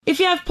If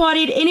you have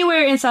partied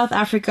anywhere in South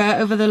Africa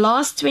over the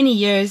last 20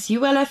 years, you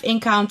will have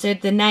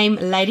encountered the name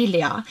Lady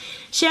Leah.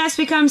 She has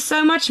become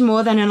so much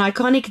more than an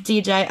iconic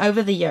DJ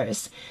over the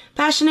years.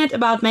 Passionate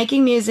about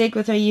making music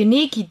with her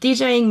unique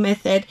DJing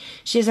method,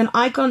 she is an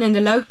icon in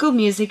the local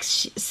music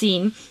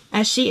scene,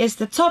 as she is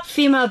the top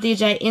female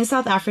DJ in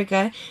South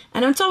Africa,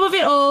 and on top of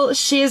it all,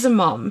 she is a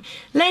mom.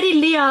 Lady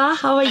Leah,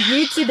 how are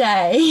you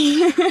today?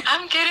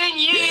 I'm good,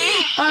 and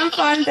you? I'm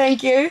fine,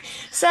 thank you.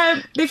 So,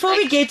 before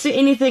we get to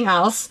anything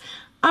else,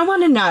 I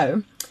want to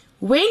know,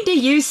 when do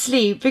you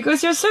sleep?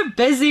 Because you're so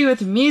busy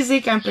with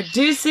music and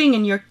producing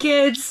and your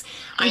kids.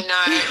 I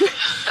know.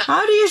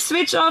 How do you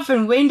switch off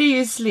and when do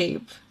you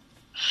sleep?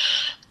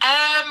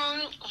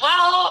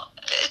 Well,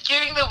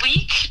 during the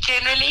week,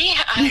 generally,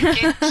 I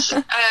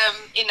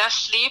get enough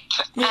sleep.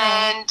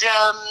 Yeah. And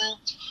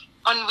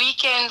on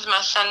weekends,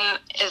 my son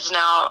is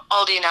now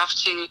old enough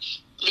to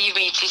leave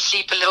me to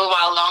sleep a little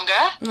while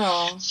longer.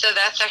 Oh. So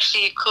that's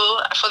actually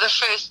cool. For the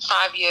first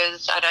 5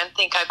 years, I don't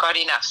think I got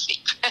enough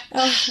sleep.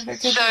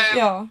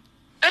 Yeah.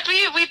 But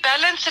we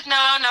balance it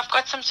now, and I've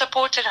got some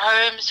support at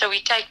home, so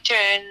we take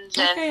turns.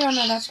 Okay, and oh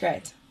no, that's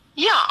great.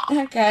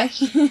 Yeah. Okay.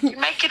 You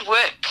make it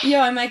work.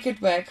 Yeah, I make it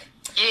work.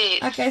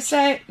 Yes. Okay,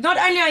 so not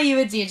only are you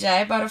a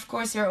DJ, but of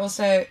course you're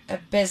also a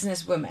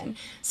businesswoman.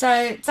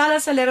 So tell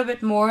us a little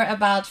bit more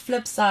about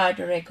Flipside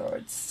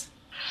Records.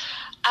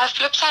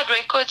 Flipside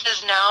Records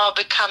has now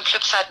become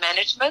Flipside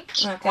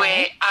Management,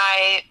 where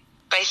I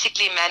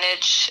basically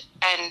manage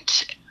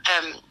and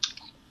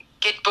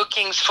get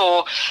bookings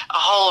for a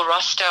whole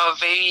roster of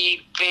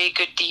very, very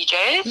good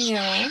DJs.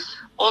 Yeah.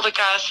 All the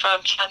guys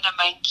from Chanda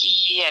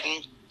Monkey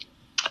and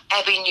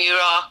Abby New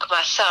Rock,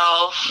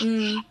 myself.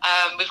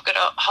 We've got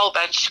a whole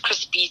bunch,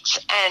 Chris Beats,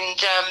 and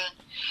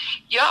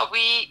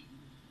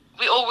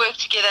we all work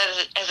together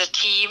as a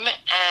team,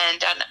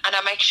 and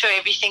I make sure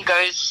everything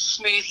goes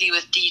smoothly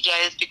with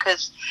DJs,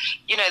 because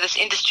this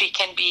industry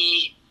can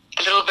be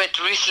a little bit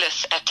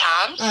ruthless at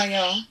times. Oh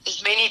yeah.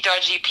 There's many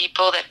dodgy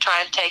people that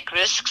try and take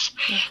risks.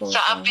 So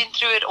I've been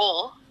through it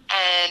all,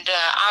 and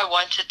I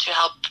wanted to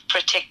help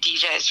protect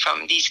DJs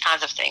from these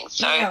kinds of things.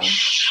 So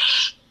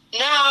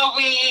now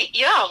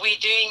we're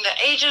doing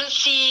the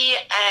agency,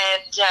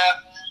 and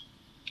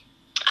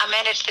I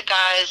manage the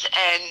guys,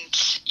 and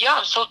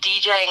I'm still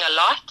DJing a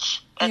lot.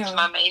 That's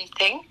my main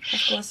thing.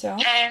 Of course, yeah.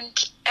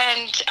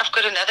 And I've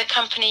got another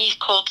company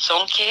called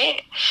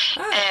Zonke,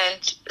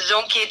 and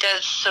Zonke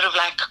does sort of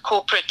like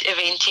corporate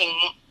eventing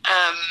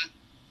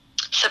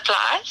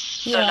supplies,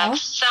 so like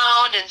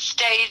sound and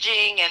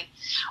staging and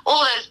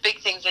all those big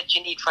things that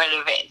you need for an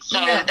event. So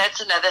that's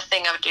another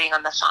thing I'm doing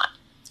on the side.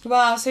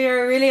 Wow, so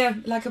you're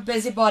really like a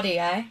busybody,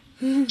 eh?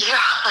 Yeah.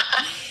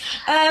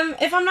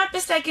 If I'm not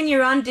mistaken, you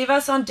run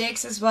Divas on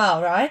Decks as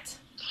well, right?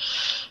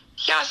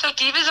 Yeah, so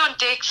Divas on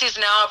Decks is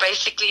now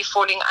basically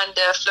falling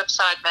under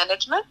Flipside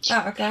Management.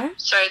 Oh, okay.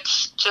 So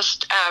it's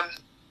just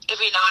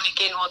every now and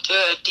again we'll do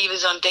a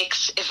Divas on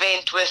Decks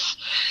event with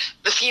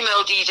the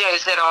female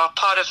DJs that are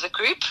part of the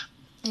group.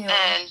 Yeah.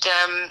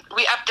 And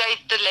we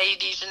update the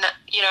ladies, and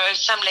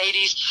some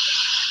ladies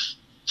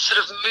sort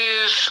of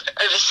move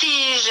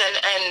overseas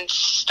and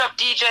stop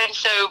DJing,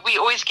 so we're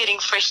always getting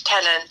fresh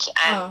talent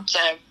and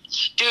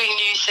doing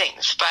new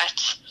things.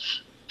 But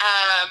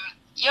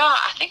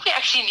I think we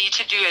actually need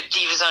to do a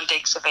Divas on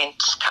Decks event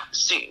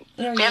soon.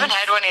 We haven't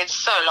had one in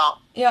so long.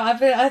 Yeah,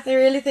 I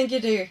really think you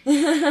do.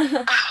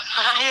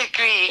 I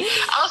agree.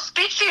 I'll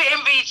speak to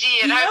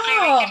MBG and hopefully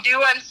we can do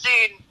one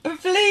soon.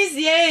 Please,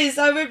 yes,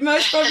 I would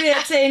most probably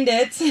attend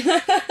it.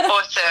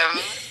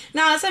 Awesome.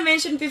 Now, as I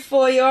mentioned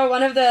before, you are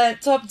one of the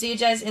top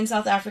DJs in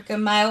South Africa,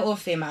 male or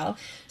female.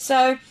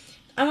 So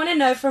I want to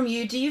know from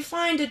you, do you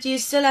find that you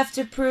still have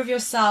to prove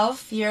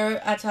yourself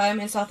here at home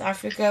in South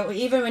Africa, or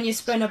even when you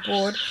spin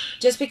abroad,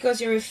 just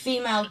because you're a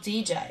female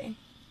DJ?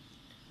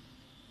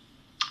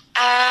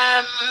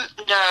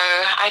 No,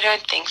 I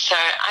don't think so.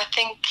 I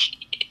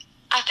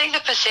think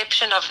the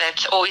perception of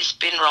that's always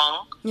been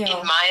wrong, in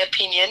my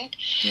opinion.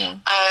 Yeah.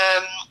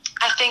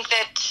 I think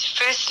that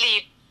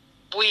firstly,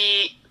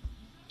 we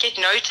get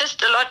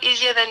noticed a lot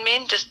easier than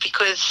men just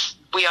because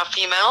we are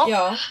female.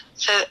 Yeah.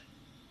 So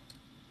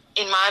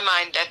in my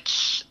mind,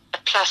 that's a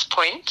plus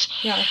point.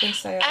 Yeah, I think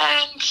so.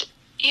 Yeah. And,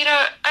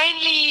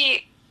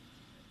 only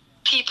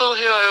people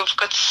who have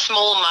got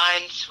small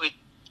minds would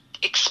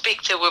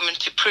expect a woman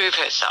to prove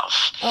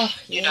herself. Oh,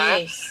 you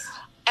know?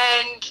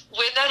 And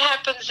when that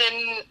happens,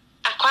 then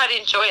I quite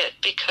enjoy it,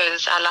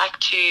 because I like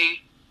to,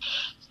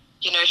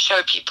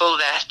 show people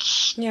that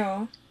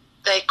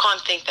they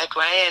can't think that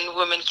way, and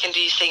women can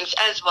do things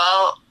as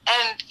well,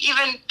 and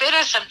even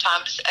better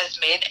sometimes as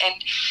men,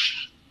 and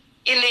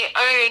in their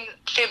own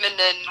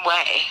feminine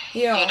way,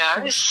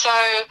 So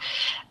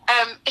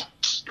it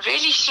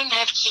really shouldn't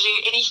have to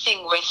do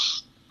anything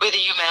with whether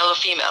you're male or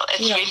female.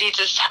 It's really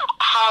just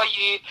how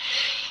you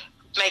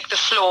make the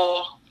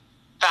floor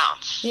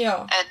bounce.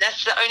 Yeah. And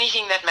that's the only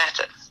thing that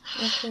matters.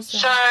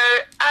 So,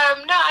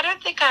 no, I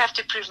don't think I have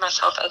to prove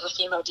myself as a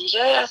female DJ.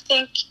 I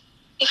think,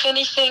 if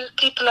anything,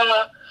 people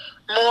are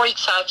more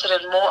excited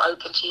and more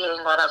open to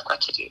hearing what I've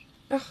got to do.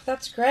 Oh,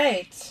 that's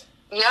great.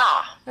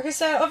 Yeah. Okay,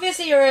 so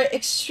obviously you're an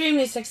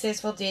extremely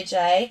successful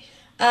DJ,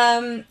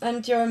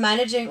 and you're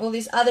managing all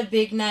these other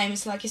big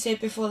names, like you said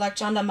before, like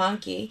Chanda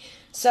Monkey.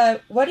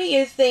 So what do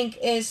you think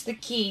is the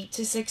key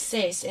to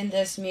success in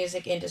this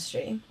music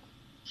industry?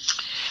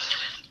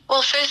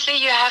 Well, firstly,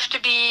 you have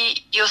to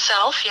be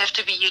yourself. You have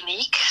to be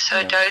unique.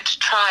 So don't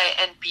try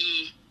and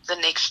be the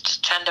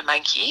next Chanda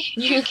Monkey.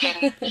 You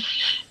can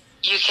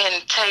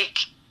take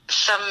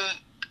some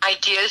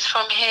ideas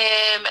from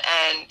him,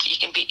 and you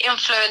can be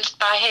influenced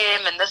by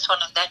him, and this one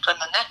and that one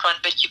and that one.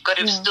 But you've got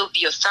to still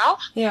be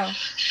yourself. Yeah.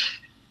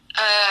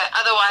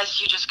 Otherwise,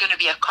 you're just going to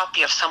be a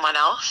copy of someone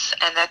else,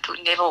 and that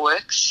never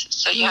works.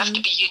 So you have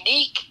to be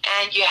unique,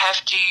 and you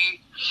have to,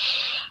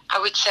 I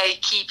would say,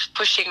 keep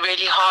pushing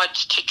really hard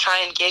to try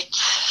and get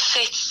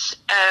sets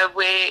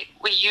where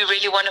you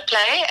really want to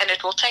play, and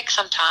it will take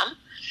some time.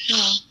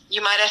 Yeah.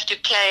 You might have to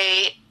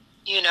play,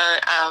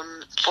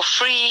 for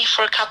free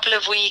for a couple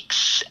of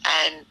weeks,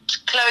 and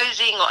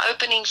closing or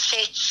opening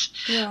sets,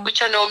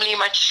 which are normally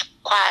much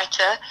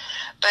quieter,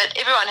 but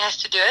everyone has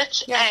to do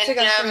it. Yeah, and, to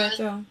go through it,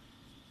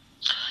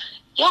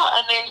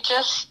 and then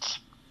just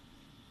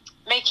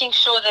making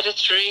sure that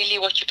it's really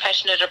what you're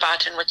passionate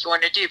about and what you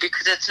want to do,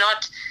 because it's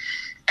not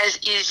as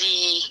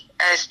easy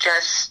as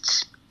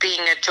just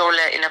being a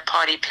jeweler in a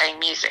party playing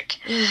music.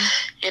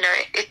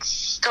 It's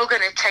still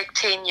going to take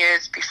 10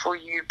 years before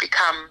you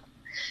become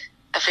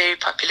a very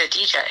popular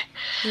DJ.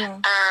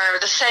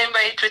 The same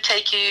way it would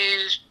take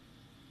you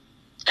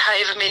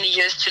however many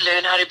years to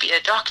learn how to be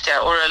a doctor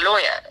or a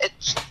lawyer.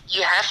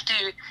 You have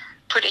to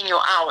put in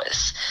your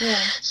hours.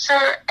 So,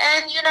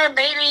 and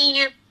maybe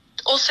you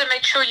also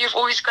make sure you've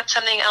always got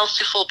something else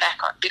to fall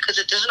back on, because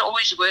it doesn't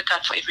always work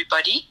out for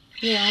everybody.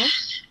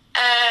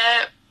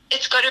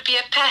 It's got to be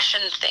a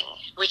passion thing,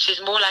 which is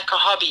more like a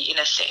hobby in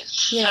a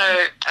sense.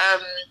 So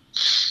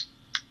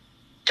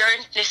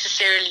don't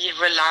necessarily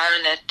rely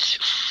on it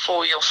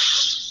for your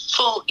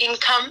full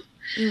income.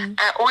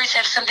 Always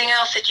have something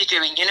else that you're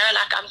doing,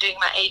 like I'm doing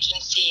my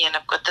agency and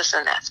I've got this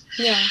and that.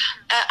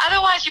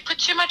 Otherwise, you put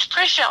too much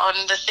pressure on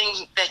the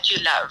thing that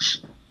you love,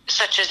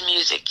 such as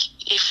music.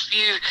 If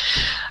you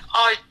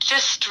are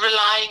just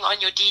relying on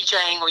your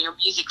DJing or your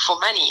music for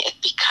money, it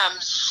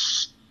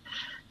becomes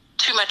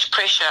too much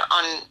pressure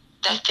on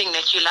that thing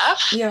that you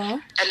love.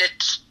 And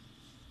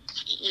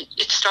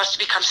it starts to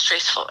become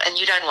stressful, and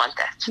you don't want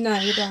that. No,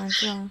 you don't.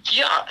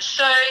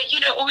 So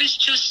always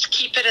just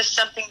keep it as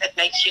something that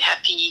makes you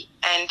happy,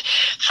 and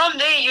from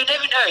there you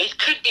never know, it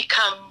could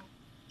become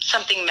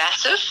something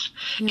massive.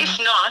 If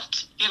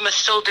not, you must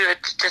still do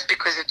it just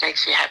because it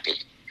makes you happy.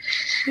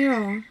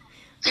 Yes.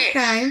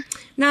 Okay,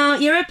 now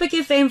you're at Pick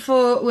FM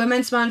for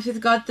Women's Month. We've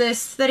got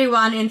this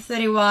 31 in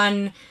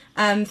 31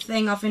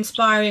 thing of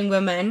inspiring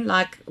women,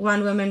 like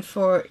one woman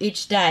for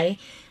each day.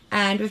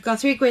 And we've got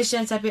 3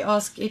 questions that we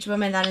ask each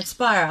woman that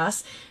inspire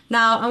us.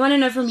 Now, I want to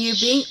know from you,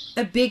 being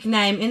a big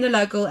name in the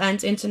local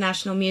and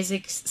international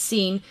music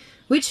scene,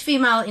 which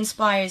female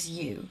inspires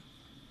you?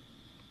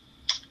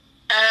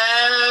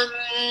 I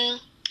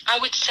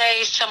would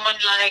say someone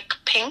like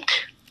Pink.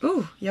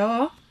 Ooh,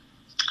 yeah.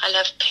 I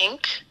love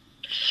Pink.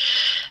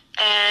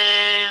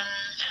 And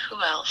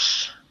who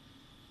else?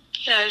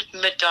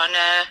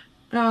 Madonna.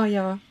 Oh,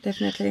 yeah,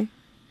 definitely.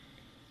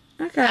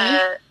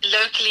 Okay.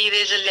 Locally,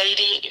 there's a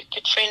lady, a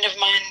good friend of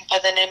mine by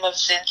the name of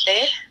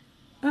Zintle.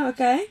 Oh,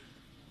 okay.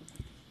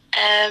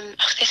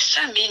 There's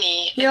so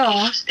many.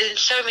 In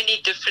so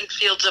many different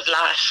fields of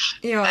life.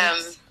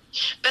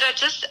 But I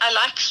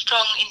like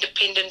strong,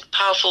 independent,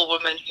 powerful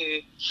women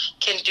who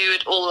can do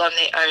it all on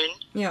their own.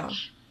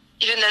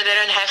 Even though they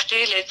don't have to.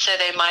 Let's say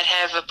they might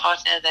have a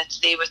partner that's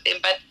there with them,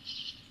 but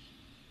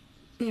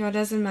it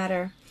doesn't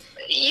matter.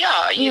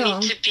 You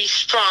need to be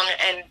strong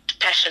and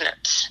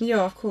passionate.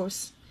 Of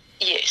course.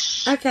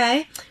 Yes.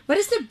 Okay. What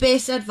is the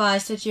best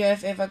advice that you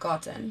have ever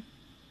gotten?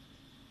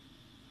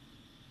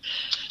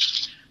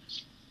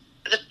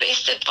 The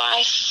best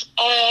advice?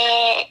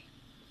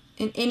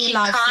 In any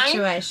life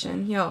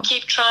situation,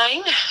 Keep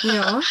trying.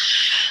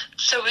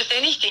 So with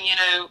anything,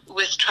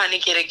 with trying to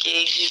get a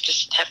gig, you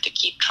just have to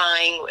keep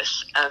trying. With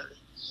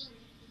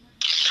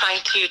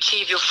trying to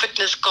achieve your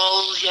fitness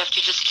goals, you have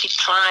to just keep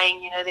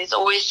trying. There's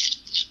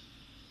always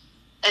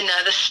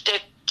another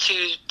step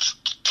to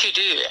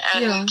do.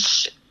 And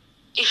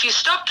if you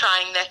stop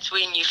trying, that's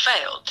when you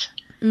failed.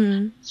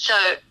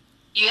 So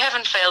you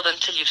haven't failed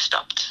until you've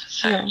stopped.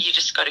 So you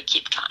just got to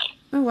keep trying.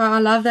 Oh, wow. I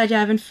love that you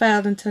haven't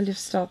failed until you've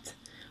stopped.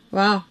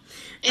 Wow.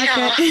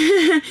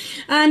 Okay.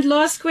 And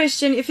last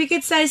question. If you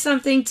could say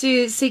something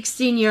to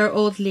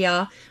 16-year-old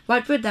Leah,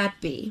 what would that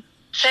be?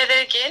 Say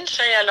that again.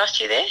 Sorry, I lost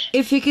you there.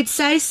 If you could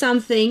say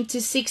something to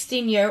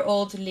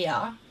 16-year-old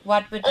Leah,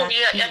 what would that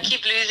be? I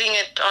keep losing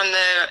it on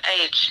the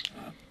age.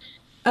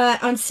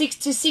 On 6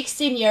 to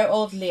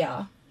 16-year-old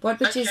Leah, what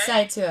would you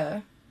say to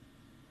her?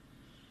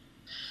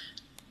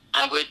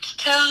 I would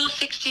tell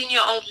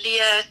 16-year-old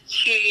Leah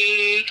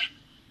to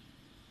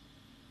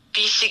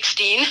be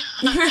 16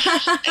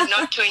 and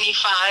not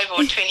 25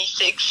 or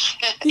 26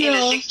 in a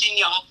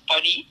 16-year-old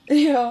body.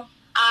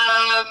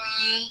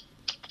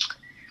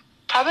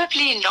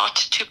 Probably not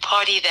to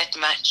party that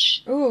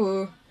much.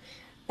 Ooh.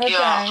 Okay.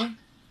 Yeah.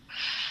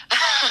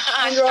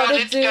 I'd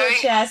rather do what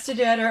she has to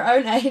do at her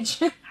own age.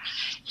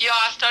 Yeah,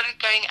 I started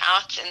going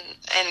out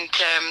and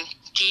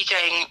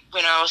DJing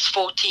when I was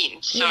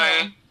 14. So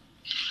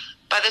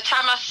by the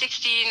time I was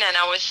 16 and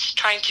I was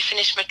trying to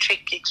finish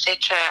matric,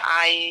 etc.,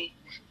 I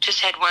just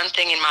had one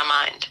thing in my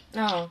mind.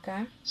 Oh,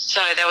 okay. So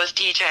that was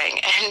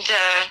DJing. And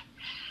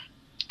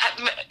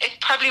it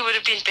probably would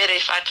have been better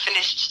if I'd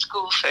finished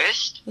school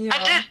first. Yeah.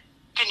 I did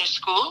finish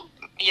school.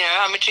 You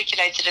know, I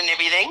matriculated and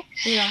everything.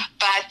 Yeah.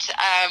 But,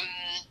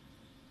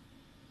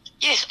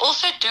 yes,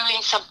 also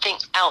doing something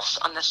else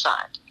on the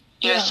side.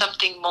 You know,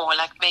 something more,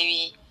 like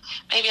maybe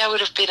I would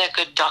have been a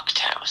good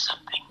doctor or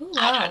something. Ooh,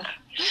 I don't know.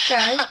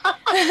 Okay.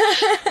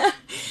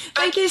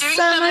 Thank you so much.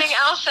 Doing something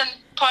else and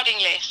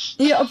partying less.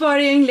 Yeah,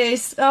 partying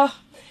less. Oh,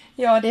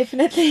 yeah,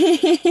 definitely.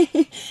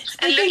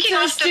 And looking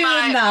after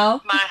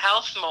my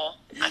health more,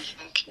 I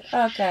think.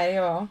 Okay,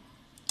 yeah.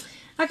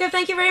 Okay,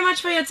 thank you very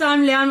much for your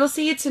time, Leon. We'll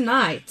see you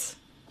tonight.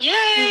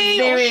 Yay!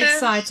 Very awesome.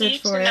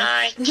 excited for it.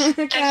 Okay.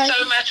 Thanks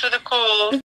so much for the call.